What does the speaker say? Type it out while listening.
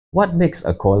What makes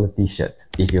a quality shirt?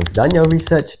 If you've done your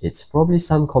research, it's probably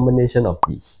some combination of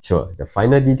these. Sure, the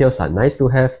finer details are nice to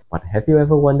have, but have you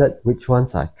ever wondered which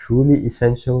ones are truly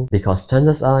essential? Because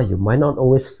chances are you might not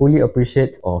always fully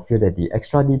appreciate or feel that the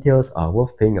extra details are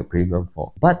worth paying a premium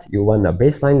for. But you want a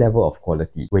baseline level of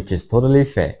quality, which is totally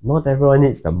fair. Not everyone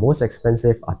needs the most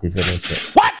expensive artisanal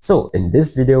shirts. So, in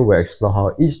this video, we'll explore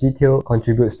how each detail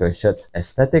contributes to a shirt's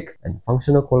aesthetic and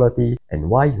functional quality and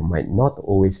why you might not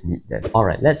always need them.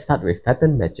 Alright, let's start with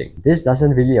pattern matching. This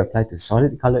doesn't really apply to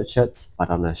solid colored shirts, but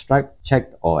on a striped,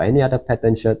 checked, or any other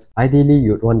pattern shirt, ideally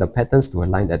you'd want the patterns to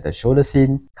align at the shoulder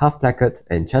seam, cuff placket,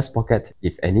 and chest pocket,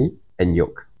 if any, and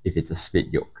yoke, if it's a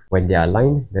split yoke. When they are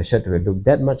aligned, the shirt will look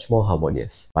that much more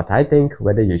harmonious. But I think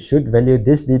whether you should value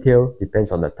this detail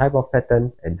depends on the type of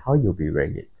pattern and how you'll be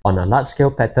wearing it. On a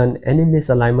large-scale pattern, any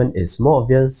misalignment is more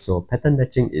obvious, so pattern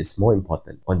matching is more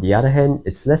important. On the other hand,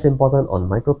 it's less important on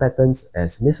micro patterns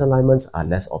as misalignments are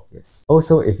less obvious.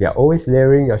 Also, if you're always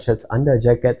layering your shirts under a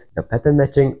jacket, the pattern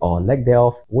matching or lack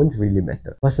thereof won't really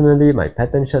matter. Personally, my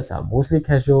pattern shirts are mostly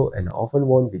casual and are often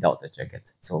worn without a jacket,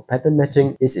 so pattern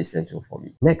matching is essential for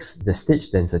me. Next, the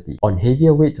stitch density. On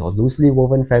heavier weight or loosely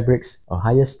woven fabrics, a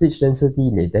higher stitch density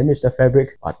may damage the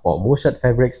fabric, but for most shirt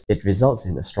fabrics, it results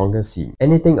in a stronger seam.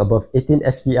 Anything above 18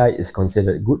 SPI is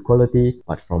considered good quality,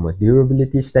 but from a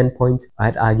durability standpoint,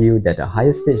 I'd argue that a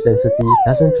higher stitch density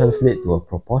doesn't translate to a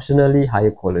proportionally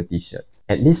higher quality shirt.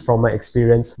 At least from my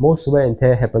experience, most wear and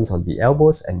tear happens on the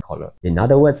elbows and collar. In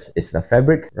other words, it's the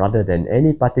fabric rather than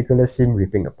any particular seam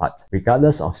ripping apart,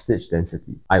 regardless of stitch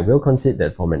density. I will concede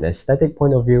that from an aesthetic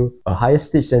point of view, a higher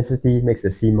stitch density makes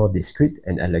the seam more discreet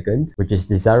and elegant, which is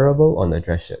desirable on a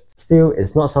dress shirt. Still,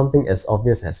 it's not something as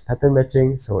obvious as pattern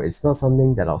matching, so it's not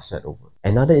something that I'll sweat over.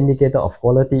 Another indicator of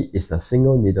quality is the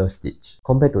single needle stitch.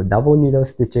 Compared to double needle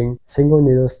stitching, single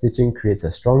needle stitching creates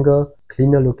a stronger,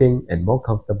 cleaner looking, and more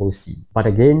comfortable seam. But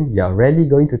again, you are rarely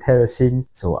going to tear a seam,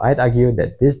 so I'd argue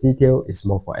that this detail is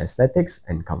more for aesthetics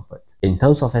and comfort. In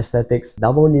terms of aesthetics,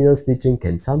 double needle stitching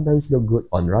can sometimes look good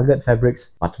on rugged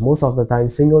fabrics, but most of the time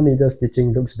single needle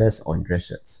stitching looks best on dress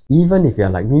shirts. Even if you're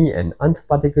like me and aren't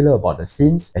particular about the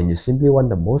seams and you simply want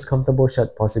the most comfortable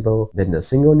shirt possible, then the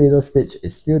single needle stitch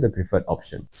is still the preferred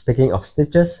option. Speaking of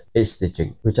stitches, edge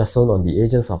stitching, which are sewn on the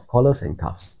edges of collars and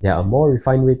cuffs. They are a more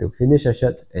refined way to finish a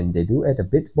shirt and they do add a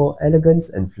bit more elegance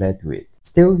and flair to it.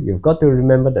 Still, you've got to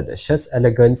remember that the shirt's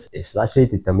elegance is largely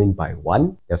determined by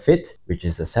 1. The fit, which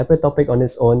is a separate topic on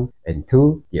its own, and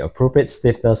 2. The appropriate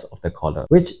stiffness of the collar,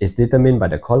 which is determined by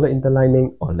the collar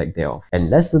interlining or lack thereof,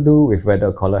 and less to do with whether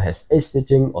a collar has edge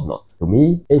stitching or not. To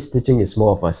me, edge stitching is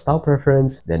more of a style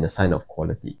preference than a sign of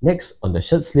quality. Next, on the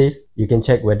shirt sleeve, you can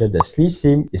check whether the sleeve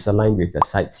seam is aligned with the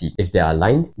side seam. If they are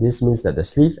aligned, this means that the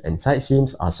sleeve and side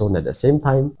seams are sewn at the same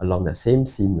time along the same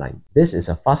seam line. This is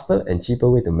a faster and cheaper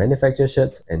way to manufacture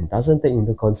shirts and doesn't take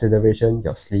into consideration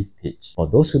your sleeve pitch. For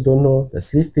those who don't know, the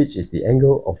sleeve pitch is the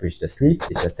angle of which the sleeve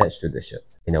is attached to the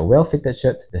shirt. In a well-fitted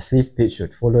shirt, the sleeve pitch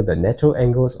should follow the natural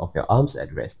angles of your arms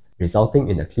at rest, resulting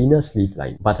in a cleaner sleeve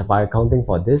line. But by accounting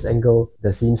for this angle,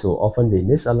 the seams will often be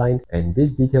misaligned, and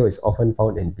this detail is often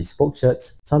found in bespoke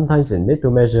shirts, sometimes in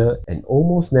made-to-measure, and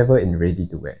almost never in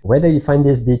ready-to-wear. Whether you find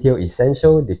this detail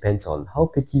essential depends on how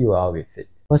picky you are with it.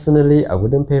 Personally, I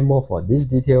wouldn't pay more for this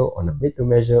detail on a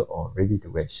made-to-measure or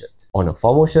ready-to-wear shirt. On a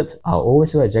formal shirt, I'll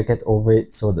always wear a jacket over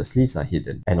it so the sleeves are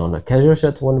hidden. And on a casual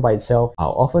shirt worn by itself,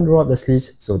 I'll often roll up the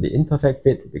sleeves so the imperfect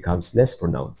fit becomes less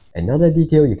pronounced. Another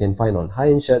detail you can find on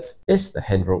high-end shirts is the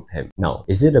hand-rolled hem. Now,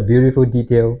 is it a beautiful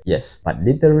detail? Yes, but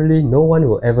literally no one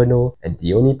will ever know, and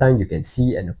the only time you can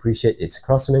see and appreciate its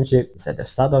craftsmanship is at the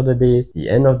start of the day, the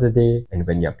end of the day, and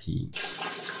when you're peeing.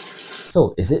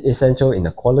 So, is it essential in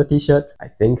a quality shirt? I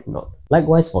think not.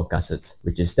 Likewise for gussets,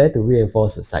 which is there to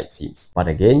reinforce the side seams. But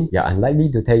again, you're unlikely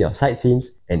to tear your side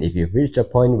seams, and if you've reached a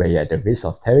point where you're at the risk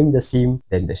of tearing the seam,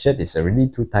 then the shirt is already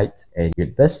too tight, and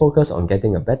you'd best focus on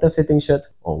getting a better fitting shirt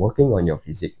or working on your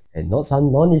physique, and not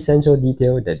some non-essential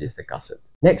detail that is the gusset.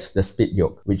 Next, the split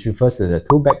yoke, which refers to the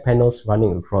 2 back panels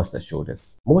running across the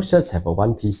shoulders. Most shirts have a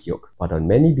one-piece yoke, but on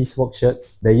many bespoke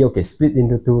shirts, the yoke is split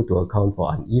into 2 to account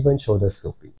for uneven shoulder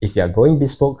sloping. If you are going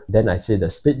bespoke, then I say the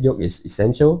split yoke is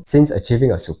essential, since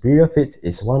achieving a superior fit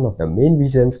is one of the main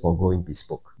reasons for going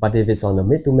bespoke. But if it's on a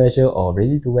made-to-measure or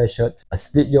ready-to-wear shirt, a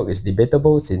split yoke is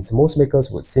debatable since most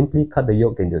makers would simply cut the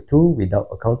yoke into 2 without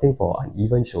accounting for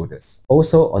uneven shoulders.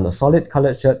 Also, on a solid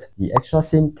colored shirt, the extra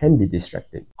seam can be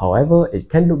distracting. However, it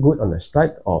can look good on a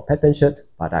striped or pattern shirt,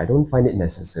 but I don't find it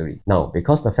necessary. Now,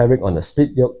 because the fabric on a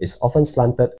split yoke is often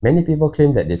slanted, many people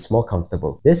claim that it's more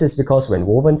comfortable. This is because when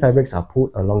woven fabrics are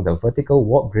pulled along the vertical vertical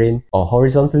warp grain or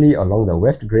horizontally along the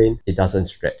weft grain, it doesn't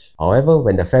stretch. However,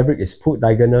 when the fabric is put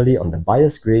diagonally on the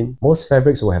bias grain, most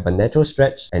fabrics will have a natural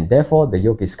stretch, and therefore the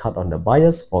yoke is cut on the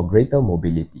bias for greater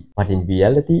mobility. But in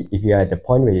reality, if you are at the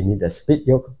point where you need a split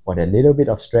yoke for that little bit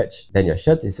of stretch, then your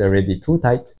shirt is already too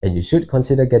tight, and you should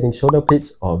consider getting shoulder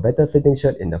pleats or a better fitting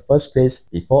shirt in the first place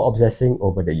before obsessing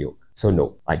over the yoke. So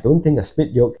no, I don't think a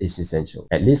split yoke is essential,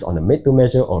 at least on a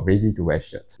made-to-measure or ready-to-wear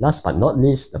shirt. Last but not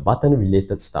least, the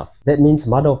button-related stuff. That means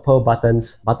mother-of-pearl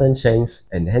buttons, button shanks,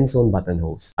 and hand-sewn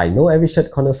buttonholes. I know every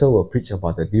shirt connoisseur will preach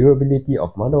about the durability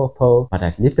of mother-of-pearl, but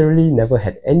I've literally never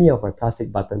had any of my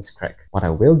plastic buttons crack. What I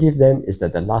will give them is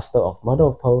that the luster of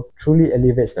mother-of-pearl truly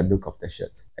elevates the look of the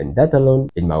shirt, and that alone,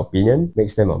 in my opinion,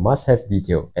 makes them a must-have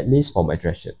detail, at least for my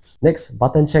dress shirts. Next,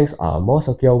 button shanks are a more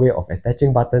secure way of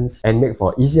attaching buttons and make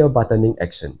for easier buttoning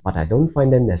action, but I don't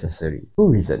find them necessary. Two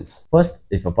reasons. First,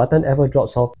 if a button ever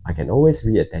drops off, I can always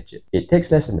reattach it. It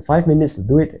takes less than 5 minutes to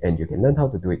do it, and you can learn how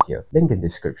to do it here. Link in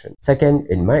description. Second,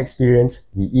 in my experience,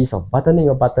 the ease of buttoning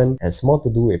a button has more to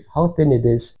do with how thin it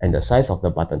is and the size of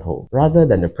the buttonhole, rather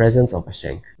than the presence of a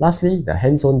shank. Lastly, the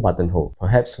hand-sewn buttonhole,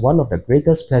 perhaps one of the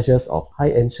greatest pleasures of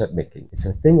high-end shirt making. It's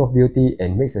a thing of beauty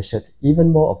and makes the shirt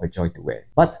even more of a joy to wear.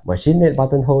 But machine-made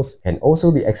buttonholes can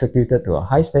also be executed to a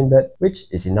high standard,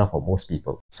 which is enough for most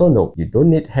people. So no, you don't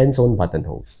need hand-sewn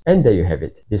buttonholes. And there you have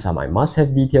it. These are my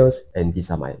must-have details, and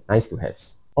these are my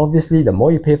nice-to-haves. Obviously, the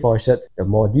more you pay for a shirt, the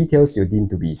more details you deem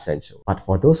to be essential. But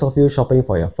for those of you shopping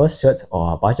for your first shirt or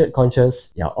are budget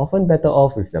conscious, you're often better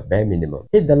off with the bare minimum.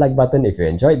 Hit the like button if you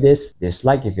enjoyed this,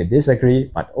 dislike if you disagree,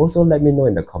 but also let me know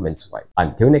in the comments why.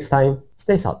 Until next time,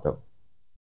 stay subtle.